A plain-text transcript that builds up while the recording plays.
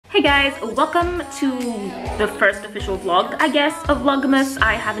Hey guys, welcome to the first official vlog, I guess, of Vlogmas.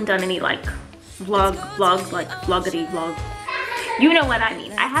 I haven't done any like vlogs, like vloggity vlog. You know what I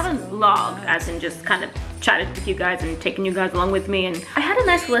mean. I haven't vlogged as in just kind of chatted with you guys and taken you guys along with me, and I had a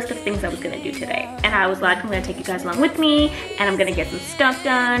nice list of things I was gonna do today. And I was like, I'm gonna take you guys along with me and I'm gonna get some stuff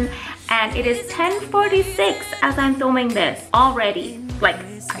done. And it is 10:46 as I'm filming this already. Like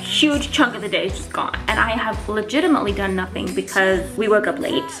a huge chunk of the day is just gone. And I have legitimately done nothing because we woke up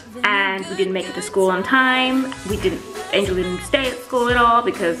late and we didn't make it to school on time. Angel didn't stay at school at all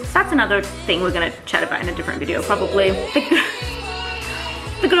because that's another thing we're gonna chat about in a different video probably.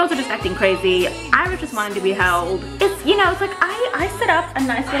 The girls are just acting crazy. Ira just wanted to be held. It's, you know, it's like I set up a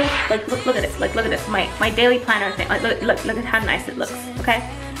nice little, like look at this, like look at this, my daily planner thing. Like look at how nice it looks, okay?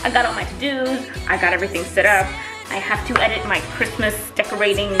 I got all my to-dos, I got everything set up. I have to edit my Christmas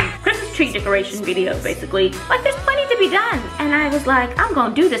tree decoration video basically. Like there's plenty to be done. And I was like, I'm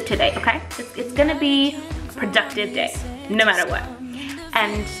gonna do this today, okay? It's gonna be a productive day, no matter what.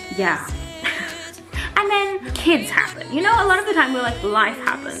 And yeah. And then kids happen. You know, a lot of the time we're like, life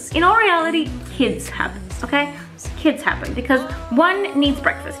happens. In all reality, kids happen, okay? Kids happen because one needs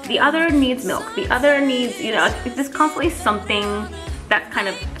breakfast, the other needs milk, the other needs, you know, there's constantly something that's kind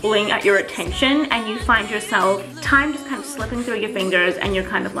of pulling at your attention, and you find yourself, time just kind of slipping through your fingers, and you're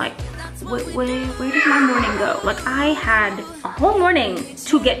kind of like, where did my morning go? Like I had a whole morning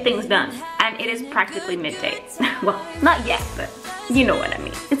to get things done, and it is practically midday. Well, not yet, but you know what I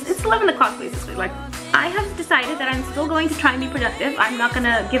mean. It's 11 o'clock basically. Like I have decided that I'm still going to try and be productive. I'm not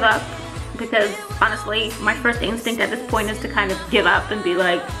gonna give up because honestly, my first instinct at this point is to kind of give up and be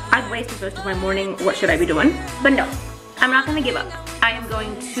like, I've wasted most of my morning, what should I be doing? But no, I'm not gonna give up. I am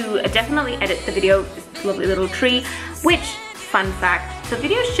going to definitely edit the video, this lovely little tree, which, fun fact, the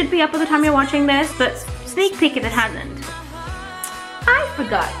video should be up by the time you're watching this, but sneak peek if it hasn't. I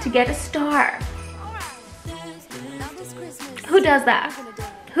forgot to get a star. Who does that?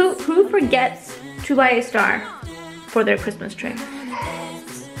 Who forgets to buy a star for their Christmas tree?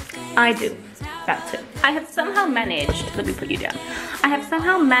 I do. That's it. I have somehow managed, let me put you down. I have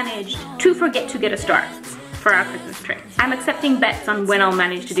somehow managed to forget to get a star for our Christmas tree. I'm accepting bets on when I'll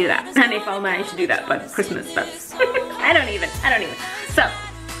manage to do that. And if I'll manage to do that by Christmas, that's, I don't even. So,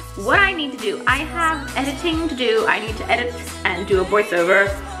 what I need to do, I have editing to do. I need to edit and do a voiceover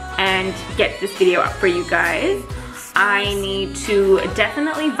and get this video up for you guys. I need to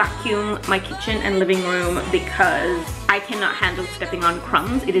definitely vacuum my kitchen and living room because I cannot handle stepping on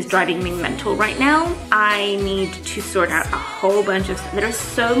crumbs. It is driving me mental right now. I need to sort out a whole bunch of stuff. There are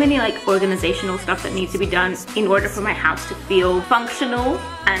so many like organizational stuff that needs to be done in order for my house to feel functional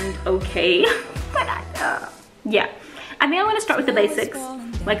and okay. But yeah. I think I'm gonna start with the basics,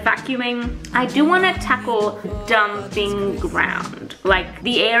 like vacuuming. I do wanna tackle dumping ground. Like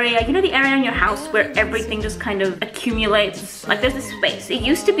the area, you know the area in your house where everything just kind of accumulates? Like there's this space. It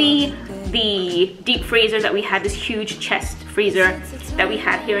used to be the deep freezer that we had, this huge chest freezer that we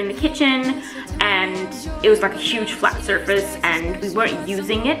had here in the kitchen, and it was like a huge flat surface and we weren't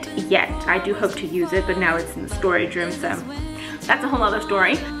using it yet. I do hope to use it, but now it's in the storage room, so that's a whole other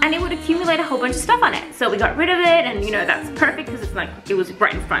story. And it would accumulate a whole bunch of stuff on it. So we got rid of it, and you know, that's perfect because it's like, it was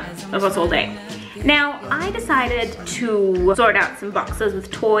right in front of us all day. Now, I decided to sort out some boxes with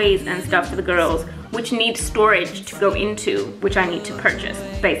toys and stuff for the girls, which need storage to go into, which I need to purchase,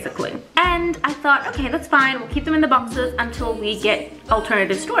 basically. And I thought, okay, that's fine. We'll keep them in the boxes until we get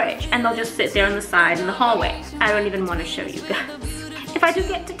alternative storage, and they'll just sit there on the side in the hallway. I don't even want to show you guys. If I do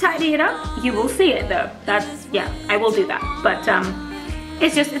get to tidy it up, you will see it though. That's, yeah, I will do that. But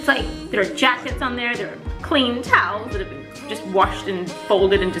it's like, there are jackets on there, there are clean towels that have been just washed and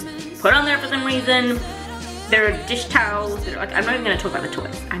folded and just put on there for some reason. There are dish towels, that are like, I'm not even gonna talk about the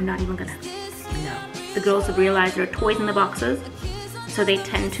toys. I'm not even gonna, no. The girls have realized there are toys in the boxes, so they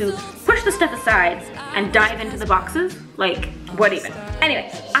tend to push the stuff aside and dive into the boxes, like, what even? Anyway,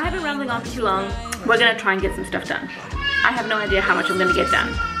 I have been rambling on for too long. We're gonna try and get some stuff done. I have no idea how much I'm gonna get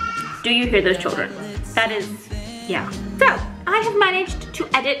done. Do you hear those children? That is, yeah. So, I have managed to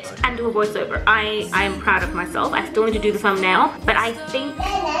edit and do a voiceover. I am proud of myself. I still need to do the thumbnail, but I think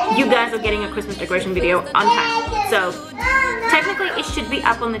you guys are getting a Christmas decoration video on time. So, technically it should be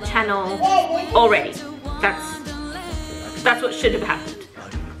up on the channel already. That's what should have happened.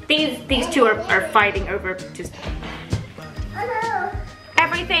 These two are fighting over just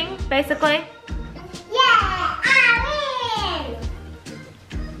everything, basically.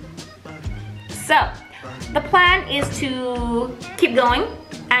 So, the plan is to keep going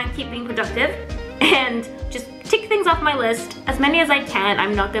and keep being productive and just tick things off my list, as many as I can.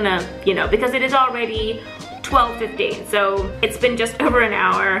 I'm not gonna, you know, because it is already 12:15, so it's been just over an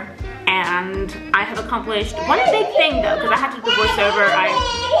hour, and I have accomplished one big thing though, because I had to do the voiceover.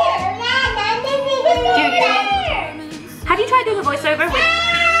 Have you tried doing a voiceover with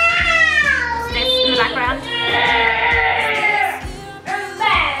this in the background?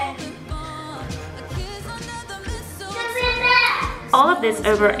 All of this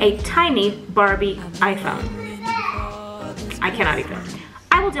over a tiny Barbie iPhone. I cannot even.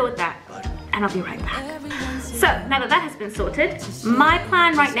 I will deal with that, and I'll be right back. So now that that has been sorted, my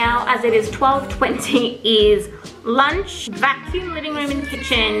plan right now, as it is 12:20, is lunch, vacuum living room and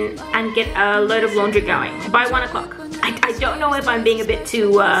kitchen, and get a load of laundry going by 1 o'clock. I don't know if I'm being a bit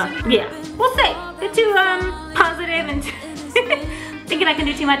too, yeah, we'll see, a bit too positive and thinking I can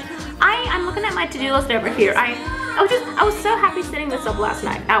do too much. I'm looking at my to-do list over here. I was so happy setting this up last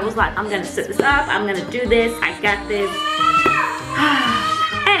night. I was like, I'm gonna set this up, I'm gonna do this, I got this.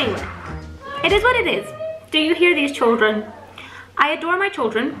 Anyway, it is what it is. Do you hear these children? I adore my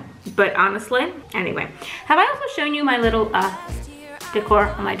children, but honestly, anyway. Have I also shown you my little decor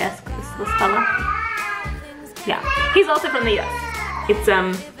on my desk, this fella? Yeah, he's also from the US.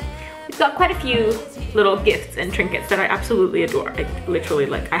 It's got quite a few little gifts and trinkets that I absolutely adore. I literally,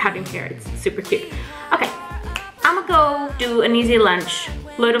 like, I have him here, it's super cute. Okay, I'm gonna go do an easy lunch,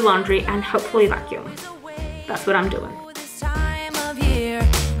 load of laundry, and hopefully vacuum. That's what I'm doing.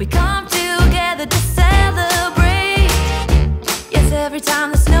 We come together to celebrate. Yes, every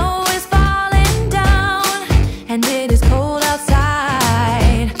time the snow is falling down and it is cold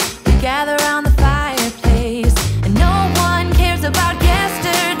outside, we gather around the fireplace and no one cares about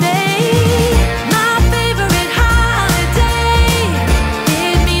yesterday. My favorite holiday.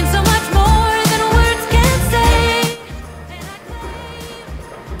 It means so much more than words can say.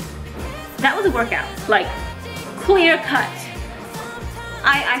 That was a workout, like clear cut.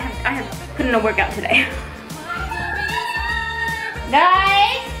 I have put in a workout today.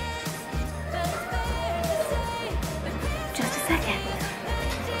 Guys! Just a second.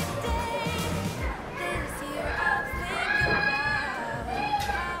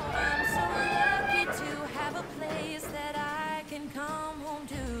 I'm so lucky to have a place that I can come home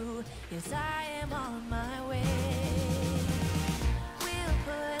to. Yes, I am on my way. We'll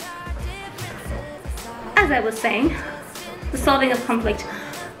put our differences aside. As I was saying, the solving of conflict.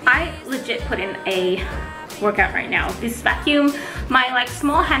 I legit put in a workout right now. This vacuum, my like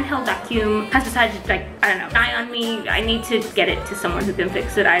small handheld vacuum, has decided to, like, I don't know, die on me. I need to get it to someone who can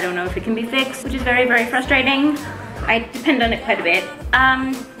fix it. I don't know if it can be fixed, which is very, very frustrating. I depend on it quite a bit.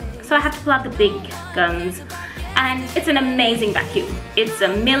 So I have to pull out the big guns. And it's an amazing vacuum. It's a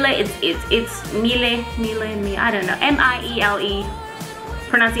Miele, it's Miele, I don't know, M-I-E-L-E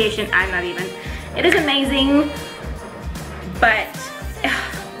pronunciation, I'm not even. It is amazing, but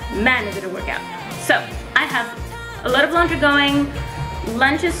man, is it a workout. So I have a lot of laundry going,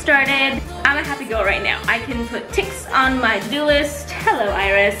 lunch is started. I'm a happy girl right now. I can put ticks on my to-do list. Hello,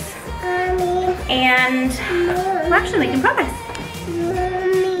 Iris. Mommy. And we're actually making progress.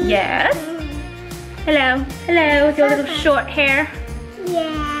 Mommy. Yes. Hello. Hello, with your little short hair.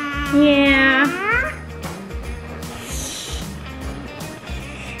 Yeah. Yeah.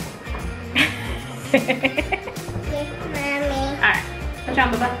 Yes, Mommy. Alright. What's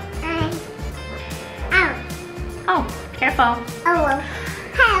wrong, Bubba? Ow. Oh, careful. Oh.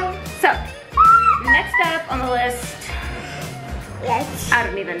 How? So, next up on the list, Yes. I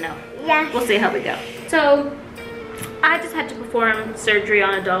don't even know. Yeah. We'll see how we go. So, I just had to perform surgery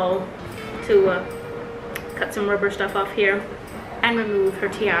on a doll to cut some rubber stuff off here and remove her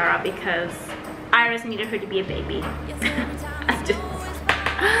tiara because Iris needed her to be a baby. I just,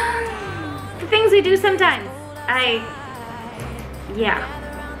 the things we do sometimes. Yeah.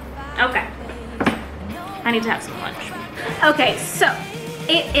 Okay. I need to have some lunch. Okay, so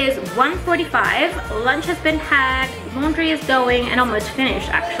it is 1:45. Lunch has been had, laundry is going and almost finished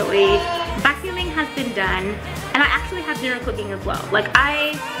actually. Vacuuming has been done, and I actually have dinner cooking as well. Like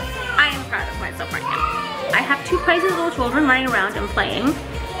I am proud of myself right now. I have two crazy little children running around and playing,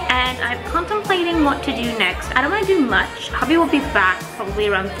 and I'm contemplating what to do next. I don't want to do much. Hubby will be back probably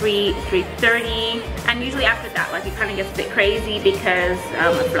around 3:30, and usually after that, like, it kind of gets a bit crazy because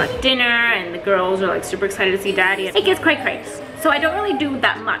for like dinner, and the girls are like super excited to see daddy. It gets quite crazy. So I don't really do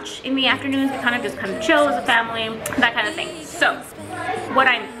that much in the afternoons. We kind of just chill as a family, that kind of thing. So what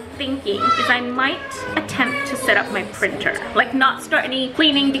I'm thinking is I might attempt to set up my printer. Like, not start any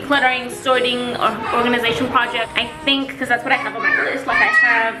cleaning, decluttering, sorting, or organization project. I think, because that's what I have on my list. Like, I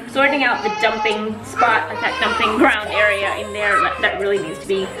have sorting out the dumping spot, like that dumping ground area in there that really needs to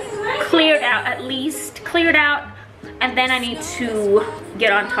be cleared out, at least cleared out, And then I need to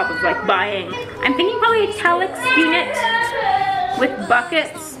get on top of like buying, I'm thinking probably a Talix unit with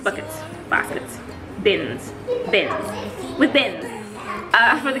baskets, bins,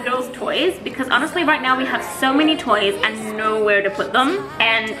 for the girls' toys, because honestly right now we have so many toys and nowhere to put them.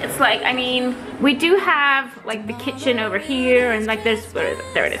 And it's like, I mean, we do have like the kitchen over here, and like there's, where is it?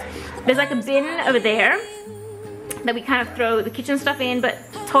 There it is. There's like a bin over there that we kind of throw the kitchen stuff in, but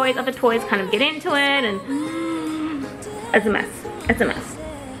other toys kind of get into it, and it's a mess. It's a mess.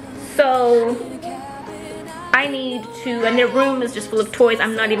 So I need to, and their room is just full of toys.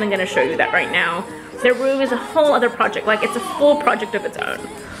 I'm not even gonna show you that right now. Their room is a whole other project, like it's a full project of its own.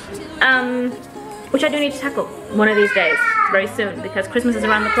 Which I do need to tackle one of these days, very soon, because Christmas is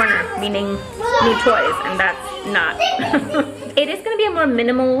around the corner, meaning new toys, and that's not. It is gonna be a more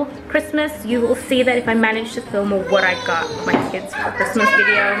minimal Christmas. You will see that if I manage to film what I got my kids for Christmas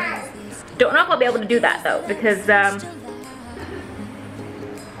video. Don't know if I'll be able to do that though, because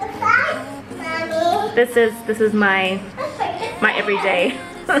this is my everyday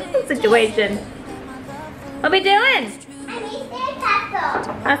situation. What are we doing?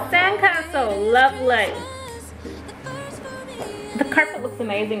 A sandcastle, lovely. The carpet looks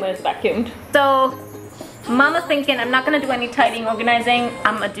amazing when it's vacuumed. So, Mama's thinking I'm not gonna do any tidying, organizing.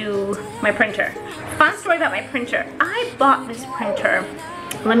 I'm gonna do my printer. Fun story about my printer. I bought this printer.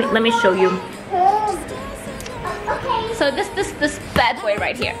 Let me show you. So this bad boy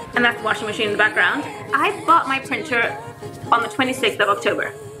right here, and that's the washing machine in the background. I bought my printer on the 26th of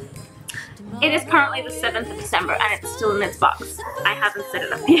October. It is currently the 7th of December and it's still in its box. I haven't set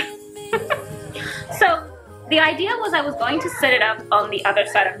it up yet. So the idea was I was going to set it up on the other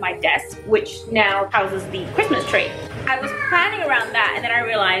side of my desk, which now houses the Christmas tree. I was planning around that, and then I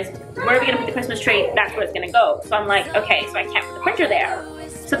realized, where are we gonna put the Christmas tree? That's where it's gonna go. So I'm like, okay, so I can't put the printer there.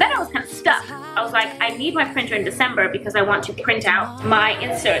 So then I was kind of stuck. I was like, I need my printer in December because I want to print out my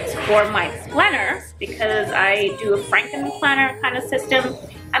inserts for my planner, because I do a Franken planner kind of system.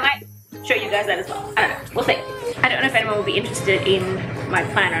 I might show you guys that as well. I don't know, we'll see. I don't know if anyone will be interested in my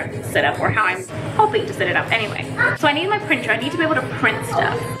planner setup or how I'm hoping to set it up anyway. So I need my printer, I need to be able to print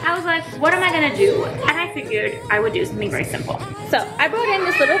stuff. I was like, what am I gonna do? And I figured I would do something very simple. So I brought in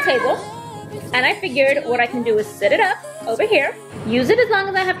this little table, and I figured what I can do is set it up over here, use it as long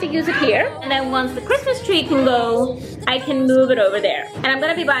as I have to use it here, and then once the Christmas tree can go, I can move it over there. And I'm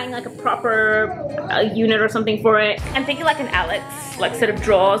gonna be buying like a proper unit or something for it. I'm thinking like an Alex like set of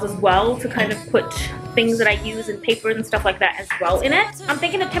drawers as well, to kind of put things that I use and papers and stuff like that as well in it. I'm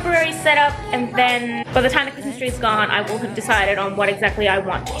thinking a temporary setup, and then by the time the Christmas tree is gone, I will have decided on what exactly I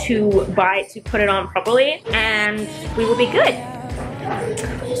want to buy to put it on properly, and we will be good.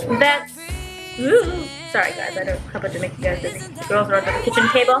 That's, ooh, sorry guys, I don't have to make you guys busy. The girls are at the kitchen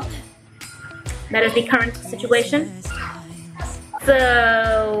table. That is the current situation.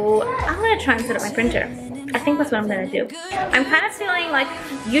 So I'm gonna try and set up my printer. I think that's what I'm gonna do. I'm kind of feeling like,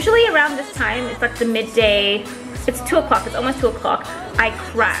 usually around this time, it's like the midday, it's 2 o'clock, it's almost 2 o'clock, I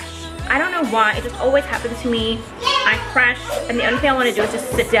crash. I don't know why, it just always happens to me. I crash, and the only thing I want to do is just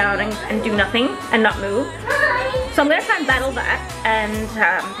sit down and do nothing and not move. So I'm gonna try and battle that and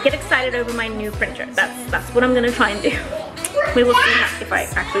get excited over my new printer. That's what I'm gonna try and do. We will see if I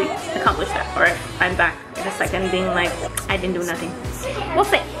actually accomplish that, or if I'm back in a second being like, I didn't do nothing. We'll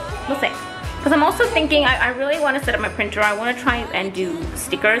see, we'll see. Because I'm also thinking, I really want to set up my printer. I want to try and do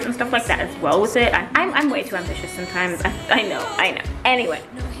stickers and stuff like that as well with it. I'm way too ambitious sometimes. I know. Anyway,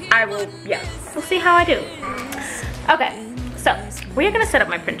 I will, yeah, we'll see how I do. Okay, so we're gonna set up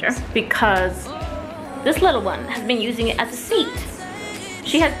my printer because this little one has been using it as a seat.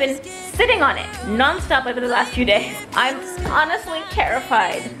 She has been sitting on it non-stop over the last few days. I'm honestly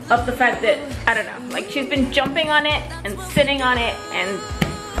terrified of the fact that, I don't know, like she's been jumping on it and sitting on it and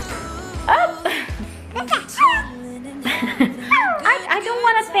oh. I don't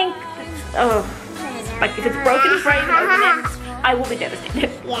want to think, oh, like if it's broken before I even open it, I will be devastated.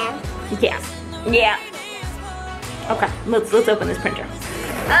 Yeah. Okay, let's open this printer.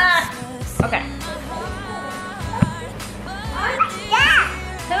 Okay.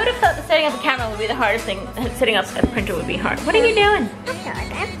 I would have thought that setting up a camera would be the hardest thing. Setting up a printer would be hard. What are you doing?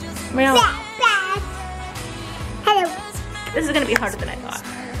 Real? Hello. This is gonna be harder than I thought.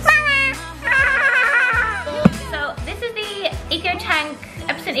 So this is the EcoTank,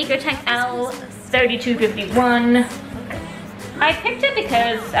 Epson EcoTank L3251. I picked it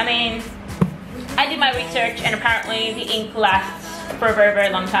because, I mean, I did my research and apparently the ink lasts for a very, very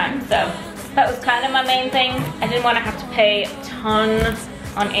long time. So that was kind of my main thing. I didn't want to have to pay a ton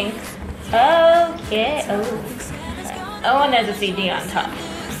on ink. Okay. Oh, and there's a CD on top.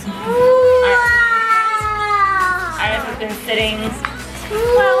 Iris has been sitting,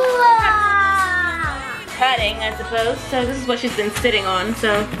 well, cutting, I suppose. So this is what she's been sitting on.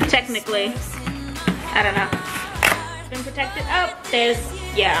 So technically, I don't know. It's been protected. Oh, there's,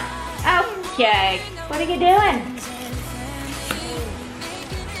 yeah. Okay. What are you doing?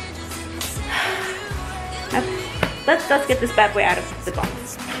 Let's get this bad boy out of the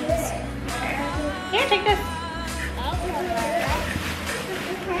box. Here, take this.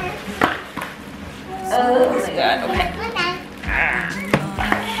 Oh my god, okay.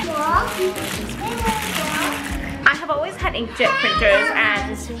 I have always had inkjet printers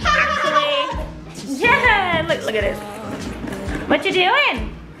and actually, yeah, look at this. What you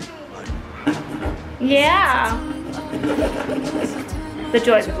doing? Yeah. The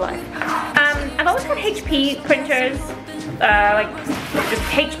joys of life. I've always had HP printers, like just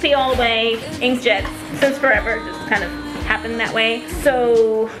HP all the way, inkjet, since forever, just kind of happened that way.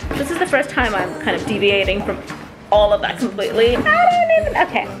 So this is the first time I'm kind of deviating from all of that completely. I don't even,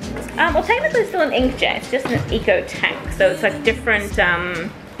 okay. Well, technically it's still an inkjet, it's just an eco tank, so it's like different,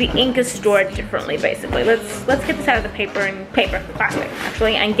 the ink is stored differently basically. Let's get this out of the paper, plastic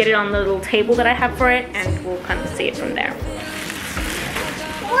actually, and get it on the little table that I have for it, and we'll kind of see it from there.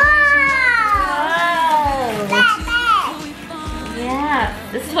 Yeah,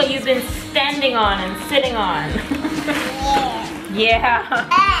 this is what you've been standing on and sitting on. Yeah.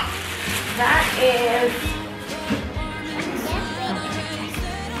 That is...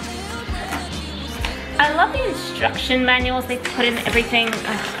 I love the instruction manuals they put in everything.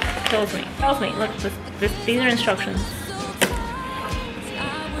 It kills me. Look, these are instructions.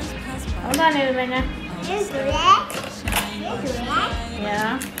 Hold on, Athina.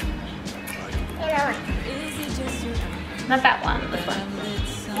 Yeah. Not that one, this one.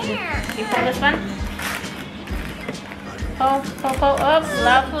 You pull this one? Pull, oh,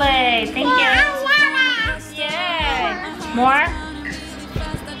 lovely. Thank you. Yay. More?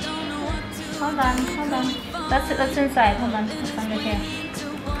 Hold on. That's inside. Hold on. It's under here.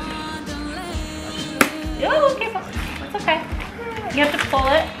 Oh, careful. It's okay. You have to pull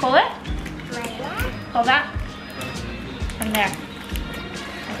it. Pull it. Pull that. From there. You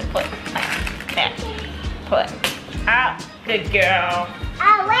have to pull it. There. Pull it. Out. Good girl.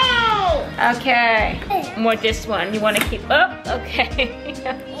 Away. Okay. More this one. You want to keep up? Okay.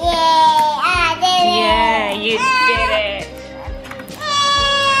 Yeah, I did it. Yeah, you did it.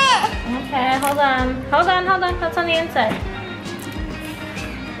 Okay, hold on. That's on the inside.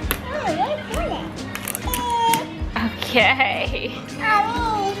 Okay.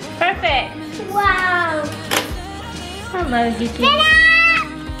 Perfect. Wow. Hello, Kiki.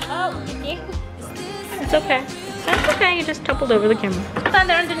 Oh, Kiki. It's okay. That's okay, you just toppled over the camera. Hold on,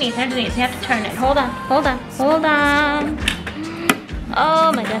 they're underneath. You have to turn it. Hold on.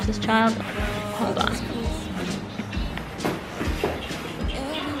 Oh my gosh, this child. Hold on.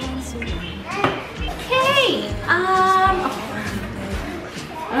 Okay.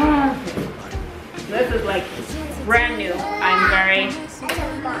 This is like brand new. I'm very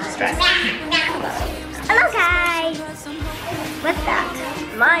stressed. Hello guys. What's that?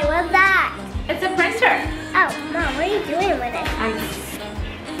 Mine, what's that? It's a printer. Oh, Mom, what are you doing with it? I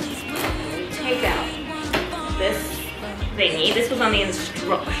take out this thingy. This was on the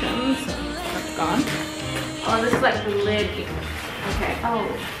instructions. That's gone. Oh, this is like the lid. Okay. Oh,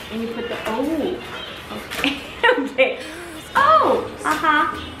 and you put the, oh. Okay. Okay. Oh,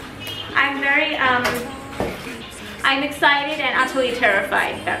 I'm very, I'm excited and utterly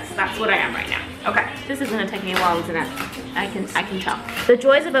terrified. That's what I am right now. Okay. This is gonna take me a while, isn't it? I can tell. The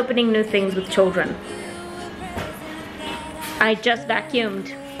joys of opening new things with children. I just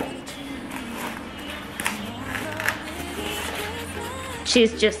vacuumed.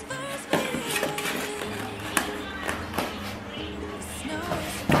 She's just...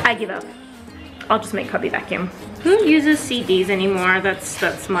 I give up. I'll just make hubby vacuum. Who uses CDs anymore?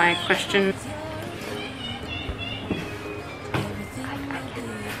 That's my question.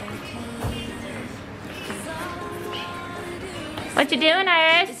 What you doing,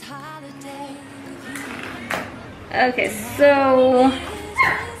 Iris? Okay, so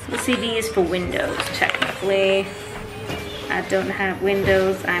the CD is for Windows, technically. I don't have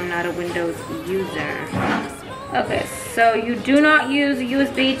Windows. I'm not a Windows user. Okay, so you do not use a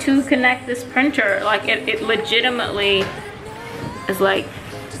USB to connect this printer. Like, it legitimately is like,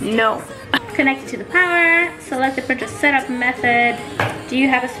 no. Connect it to the power, select the printer setup method. Do you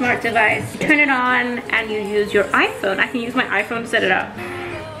have a smart device? You turn it on and you use your iPhone. I can use my iPhone to set it up.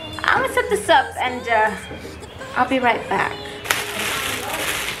 I'm gonna set this up and I'll be right back.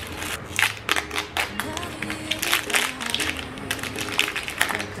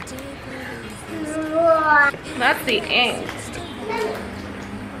 That's the ink.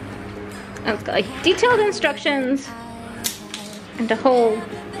 And it's got like detailed instructions and the whole,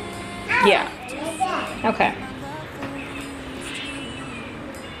 yeah. Okay.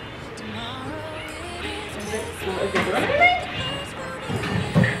 Is it doing anything?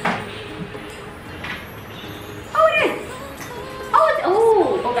 Oh, it is. Oh, it's,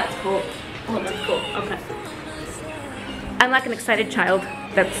 oh, that's cool. Oh, that's cool. Okay. I'm like an excited child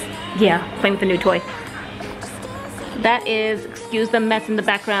that's, yeah, playing with a new toy. That is, excuse the mess in the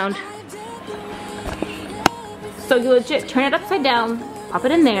background. So you legit turn it upside down, pop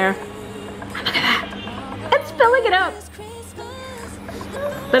it in there. Look at that. It's filling it up.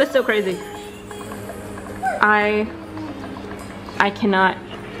 That is so crazy. I cannot.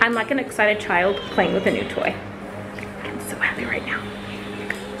 I'm like an excited child playing with a new toy. I'm so happy right now.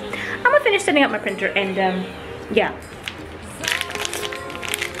 I'm gonna finish setting up my printer and yeah.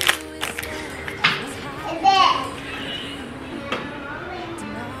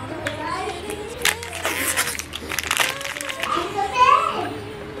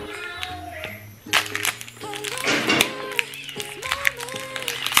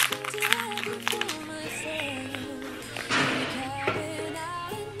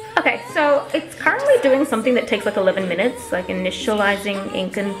 Okay, so it's currently doing something that takes like 11 minutes, like initializing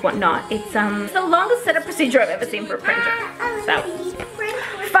ink and whatnot. It's the longest setup procedure I've ever seen for a printer. So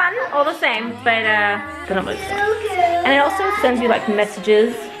fun, all the same, but not really fun. And it also sends you like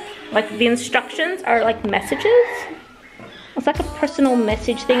messages, like the instructions are like messages. It's like a personal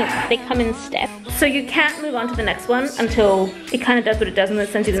message thing. They come in steps. So you can't move on to the next one until it kind of does what it does and then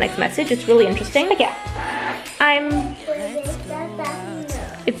sends you the next message. It's really interesting. But yeah,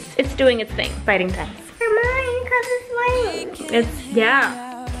 it's doing its thing. Biting time. It's,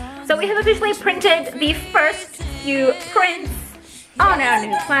 yeah. So we have officially printed the first few prints on our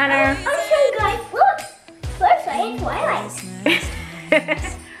new planner. I'll show you guys. Look! First I ate Twilight.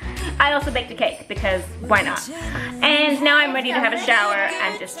 I also baked a cake because why not? And now I'm ready to have a shower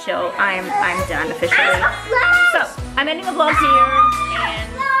and just chill. I'm done officially. So I'm ending the vlog here and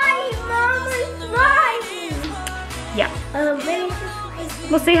yeah.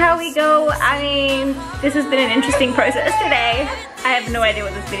 We'll see how we go. I mean, this has been an interesting process today. I have no idea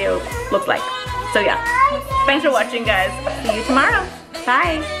what this video looks like. So yeah, thanks for watching guys. See you tomorrow.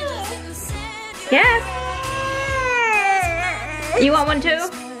 Bye. Yes? You want one too?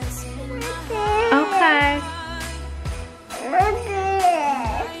 Okay.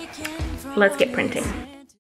 Let's get printing.